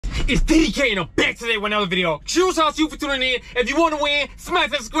It's DDK and I'm back today with another video. Huge shout out to you for tuning in. If you want to win, smash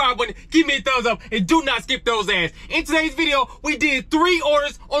that subscribe button, give me a thumbs up, and do not skip those ads. In today's video, we did 3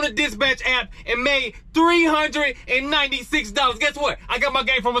 orders on the dispatch app and made $396. Guess what? I got my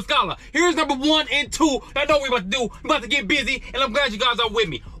game from a scholar. Here's number 1 and 2. I know what we about to do. We're about to get busy, and I'm glad you guys are with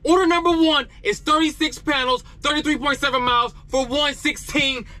me. Order number 1 is 36 panels, 33.7 miles for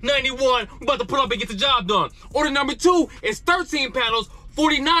 $116.91. We're about to put up and get the job done. Order number 2 is 13 panels,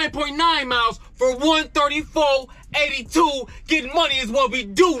 49.9 miles for $134.82. Getting money is what we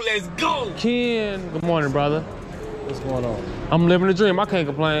do. Let's go. Ken, good morning, brother. What's going on? I'm living the dream. I can't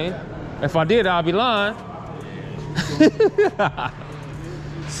complain. If I did, I'd be lying.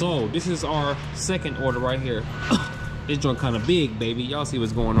 So this is our second order right here. This joint kind of big, baby. Y'all see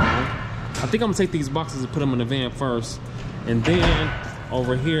what's going on. I think I'm gonna take these boxes and put them in the van first, and then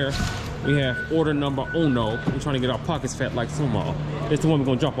over here we have order number uno. We're trying to get our pockets fat like sumo. It's the one we're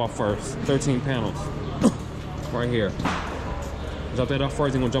gonna drop off first. 13 panels. Right here. Drop that off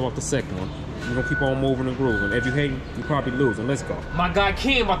first, and we're gonna drop off the second one. We're gonna keep on moving and grooving. If you hate, you probably losing. Let's go. My guy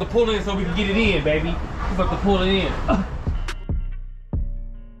Ken about to pull in so we can get it in, baby. He's about to pull it in.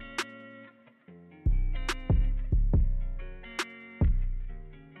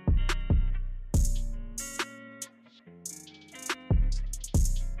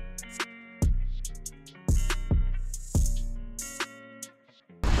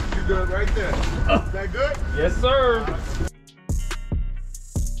 Good right there. Is that good? Yes, sir.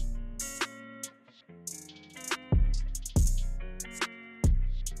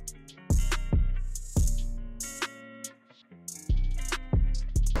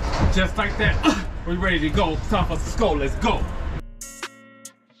 Just like that. We ready to go. It's time for us to go. Let's go.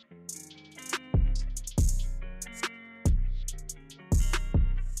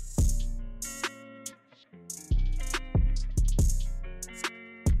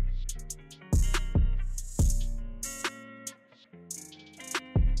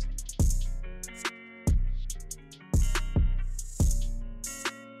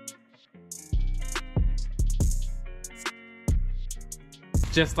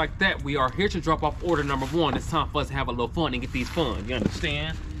 Just like that, we are here to drop off order number 1. It's time for us to have a little fun and get these funds. You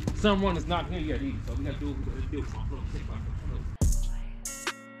understand? Someone is not here yet either, so we gotta do what we gotta do.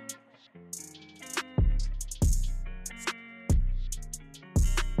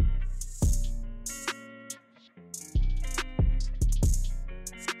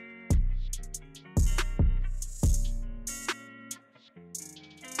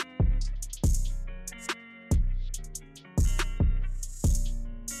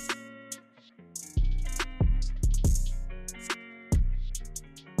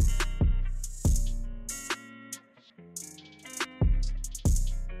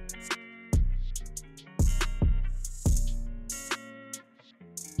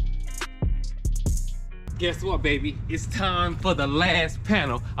 Guess what, baby? It's time for the last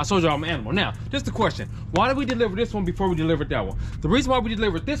panel. I showed y'all my animal. Now, just a question. Why did we deliver this one before we delivered that one? The reason why we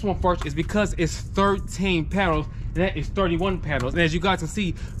delivered this one first is because it's 13 panels, and that is 31 panels. And as you guys can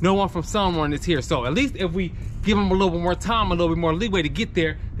see, no one from someone is here. So at least if we give them a little bit more time, a little bit more leeway to get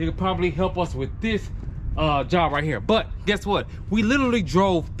there, they could probably help us with this job right here. But guess what? We literally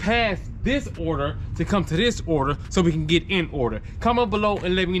drove past this order to come to this order so we can get in order. Comment below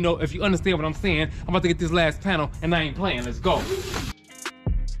and let me know if you understand what I'm saying. I'm about to get this last panel and I ain't playing. Let's go.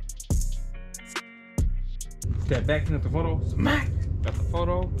 Step back into the photo. Smack. Got the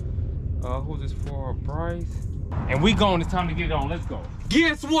photo. Who's this for? Bryce. And we going. It's time to get it on. Let's go.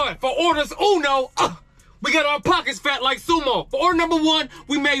 Guess what? For orders uno, we got our pockets fat like sumo. For order number 1,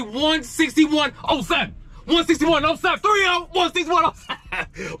 we made $161.07. 161.07,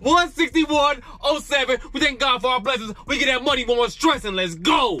 161.07, 161.07. We thank God for our blessings. We get that money when we're stressing. Let's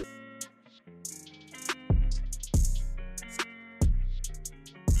go.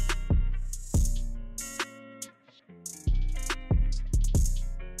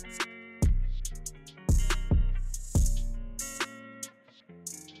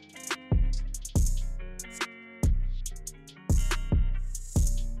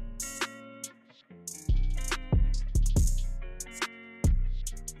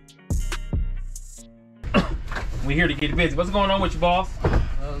 We here to get busy. What's going on with you, boss?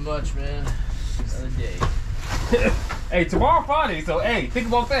 Not much, man. Another day. Hey, tomorrow Friday, so hey, think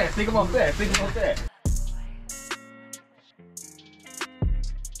about that. Think about that. Think about that.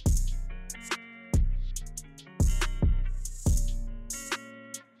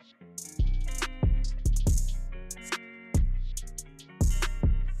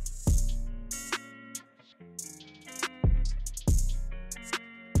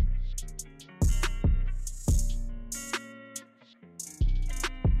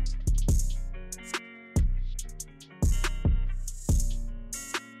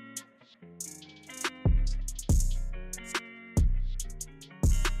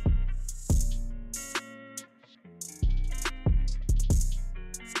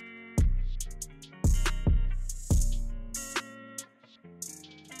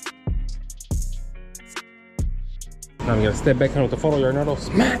 I'm gonna step back in with the photo, you already know those.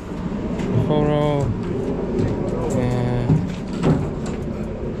 Smack! Photo. And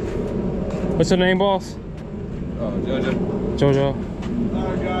what's your name, boss? Jojo. Jojo.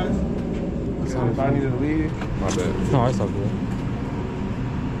 Alright, guys. If I need to leave, my bad. No, it's all good.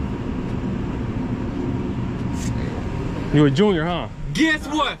 You a junior, huh? Guess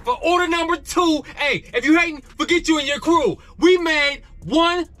what? For order number 2, hey, if you hating, forget you and your crew. We made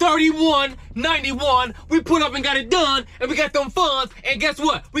 $131.91. We put up and got it done, and we got them funds. And guess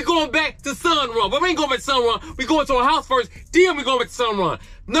what? We going back to Sun Run. But we ain't going back to Sun Run. We going to our house first. Then we going back to Sun Run.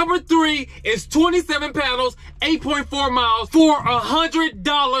 Number 3 is 27 panels, 8.4 miles for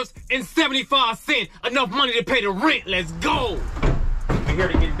 $100.75. Enough money to pay the rent. Let's go. We're here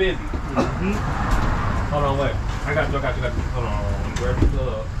to get busy. Hold on, wait. I got you. Hold on. Grab the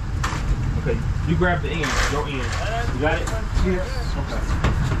plug. Okay, you grab the end, your end. You got it? Yeah. Okay.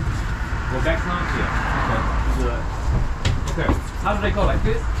 Go back some? Yeah. Okay. Good. Okay. How do they go? Like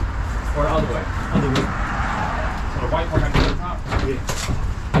this? Or the other way? Other way. So the white part got to go to the top? Yeah.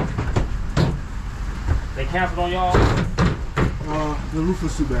 They canceled on y'all? The roof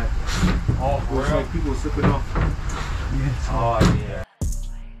was too bad. Oh, for real? Like people slipping off. Yeah. Oh, yeah.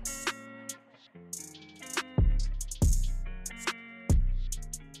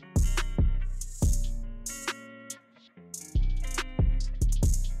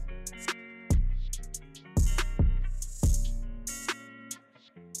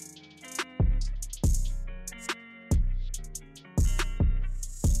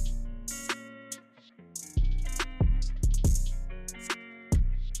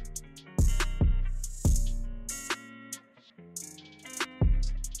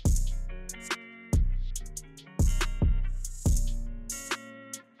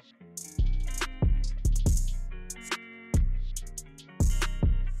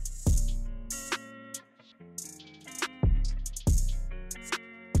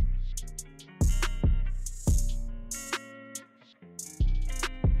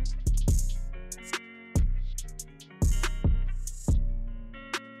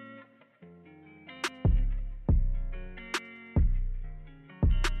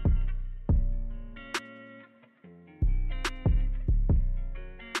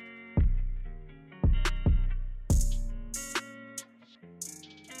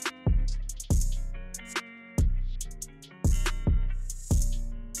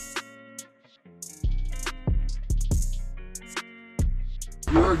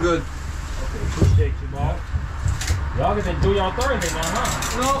 You were good. Okay, appreciate you, boss. Y'all get to do y'all Thursday now,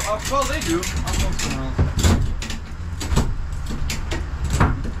 huh? No, well they do. I'm going somewhere else.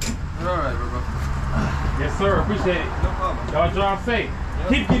 You're alright, bro. Yes, sir. Appreciate it. No problem. Y'all drive safe. Yep.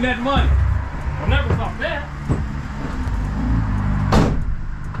 Keep getting that money. Don't never stop that.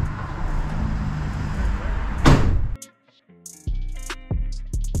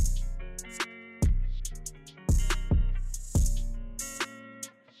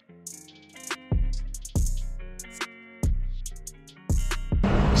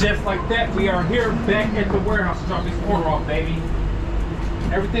 Just like that, we are here back at the warehouse to drop this order off, baby.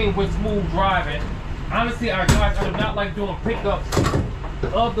 Everything went smooth driving. Honestly, guys, I do not like doing pickups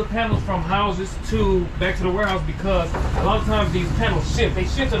of the panels from houses to back to the warehouse because a lot of times these panels shift. They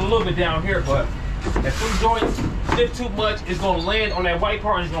shifted a little bit down here, but if some joints shift too much, it's gonna land on that white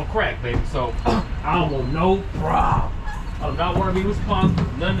part and it's gonna crack, baby. So I don't want no problem. I do not want to be responsible.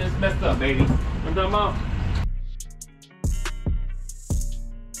 None of this messed up, baby. You know what I'm talking about?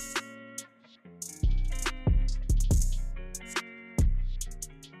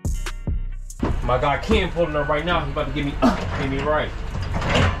 My guy Ken pulling up right now. He's about to get me right.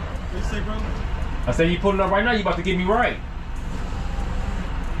 What you say, brother? I said you pulling up right now. You about to get me right.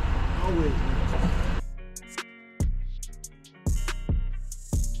 Always.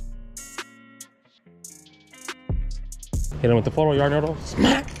 Hit him with the photo, y'all know those?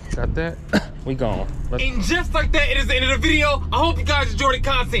 Smack! Got that? We gone. And just like that, it is the end of the video. I hope you guys enjoyed the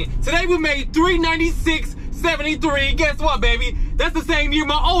content. Today we made $396.73. Guess what, baby? That's the same year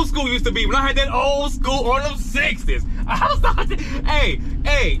my old school used to be when I had that old school on them 60s. I was not, hey,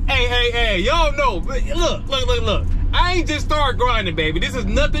 y'all know, look. I ain't just started grinding, baby. This is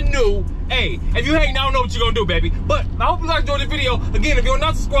nothing new. Hey, if you hating, I don't know what you're gonna do, baby. But I hope you guys enjoyed the video. Again, if you're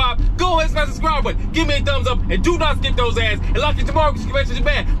not subscribed, go ahead and smash the subscribe button. Give me a thumbs up and do not skip those ads. And lock in tomorrow because you get back to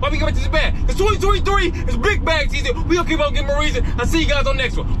Japan. Why we get back to Japan? Because 2023 is big bag season. We gonna keep on getting more reason. I'll see you guys on the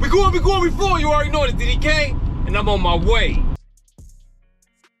next one. We going before you already know this, DDK. And I'm on my way.